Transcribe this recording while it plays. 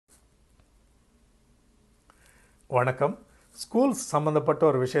வணக்கம். ஸ்கூல்ஸ் சம்மந்தப்பட்ட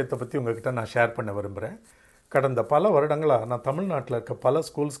ஒரு விஷயத்தை பற்றி உங்ககிட்ட நான் ஷேர் பண்ண விரும்புகிறேன். கடந்த பல வருடங்களாக நான் தமிழ்நாட்டில் இருக்க பல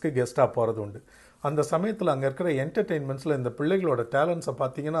ஸ்கூல்ஸ்க்கு கெஸ்ட்டாக போகிறது உண்டு. அந்த சமயத்தில் அங்கே இருக்கிற என்டர்டெயின்மெண்ட்ஸில் இந்த பிள்ளைகளோட டேலண்ட்ஸை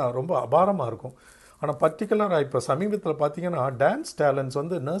பார்த்தீங்கன்னா ரொம்ப அபாரமாக இருக்கும். ஆனால் பர்டிகுலராக இப்போ சமீபத்தில் பார்த்தீங்கன்னா டான்ஸ் டேலண்ட்ஸ்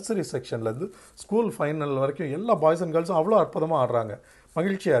வந்து நர்சரி செக்ஷன்லேருந்து ஸ்கூல் ஃபைனல் வரைக்கும் எல்லா பாய்ஸ் அண்ட் கேர்ள்ஸும் அவ்வளோ அற்புதமாக ஆடுறாங்க.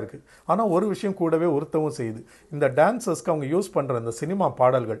 மகிழ்ச்சியாக இருக்குது. ஆனால் ஒரு விஷயம் கூடவே உறுத்தவும் செய்யுது. இந்த டான்ஸர்ஸ்க்கு அவங்க யூஸ் பண்ணுற இந்த சினிமா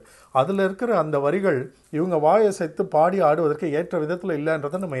பாடல்கள், அதில் இருக்கிற அந்த வரிகள் இவங்க வாயை சேர்த்து பாடி ஆடுவதற்கு ஏற்ற விதத்தில்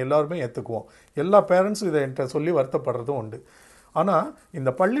இல்லைன்றதை நம்ம எல்லாருமே ஏற்றுக்குவோம். எல்லா பேரண்ட்ஸும் இதை என்கிட்ட சொல்லி வருத்தப்படுறதும் உண்டு. ஆனால்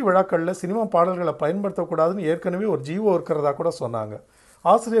இந்த பள்ளி விழாக்களில் சினிமா பாடல்களை பயன்படுத்தக்கூடாதுன்னு ஏற்கனவே ஒரு ஜீவோ இருக்கிறதா கூட சொன்னாங்க.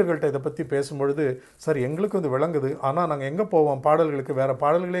 ஆசிரியர்கள்ட்ட இதை பற்றி பேசும்பொழுது, சார் எங்களுக்கு வந்து விளங்குது, ஆனால் நாங்கள் எங்கே போவோம், பாடல்களுக்கு வேறு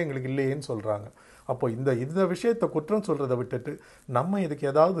பாடல்களே எங்களுக்கு இல்லையேன்னு சொல்கிறாங்க. அப்போ இந்த விஷயத்தை குற்றம் சொல்கிறத விட்டுட்டு நம்ம இதுக்கு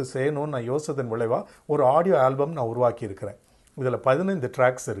ஏதாவது செய்யணும்னு நான் யோசித்ததன் விளைவாக ஒரு ஆடியோ ஆல்பம் நான் உருவாக்கியிருக்கிறேன். இதில் 15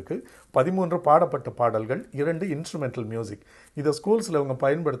 ட்ராக்ஸ் இருக்குது, 13 பாடப்பட்ட பாடல்கள், 2 இன்ஸ்ட்ருமெண்டல் மியூசிக். இதை ஸ்கூல்ஸில் இவங்க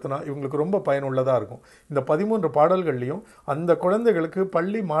பயன்படுத்தினா இவங்களுக்கு ரொம்ப பயனுள்ளதாக இருக்கும். இந்த 13 பாடல்கள்லையும் அந்த குழந்தைகளுக்கு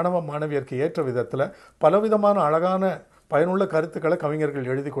பள்ளி மாணவ மாணவியருக்கு ஏற்ற விதத்தில் பலவிதமான அழகான பயனுள்ள கருத்துக்களை கவிஞர்கள்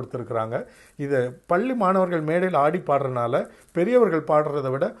எழுதி கொடுத்துருக்குறாங்க. இதை பள்ளி மாணவர்கள் மேடையில் ஆடி பாடுறதுனால பெரியவர்கள் பாடுறதை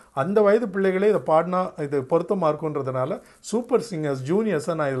விட அந்த வயது பிள்ளைகளே இதை பாடினா இது பொருத்தமாக இருக்குன்றதுனால சூப்பர் சிங்கர்ஸ்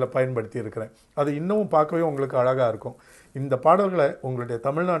ஜூனியர்ஸை நான் இதில் பயன்படுத்தி இருக்கிறேன். அது இன்னமும் பார்க்கவே உங்களுக்கு அழகாக இருக்கும். இந்த பாடல்களை உங்களுடைய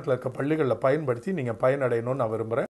தமிழ்நாட்டில் இருக்க பள்ளிகளில் பயன்படுத்தி நீங்கள் பயனடையணும்னு நான் விரும்புகிறேன்.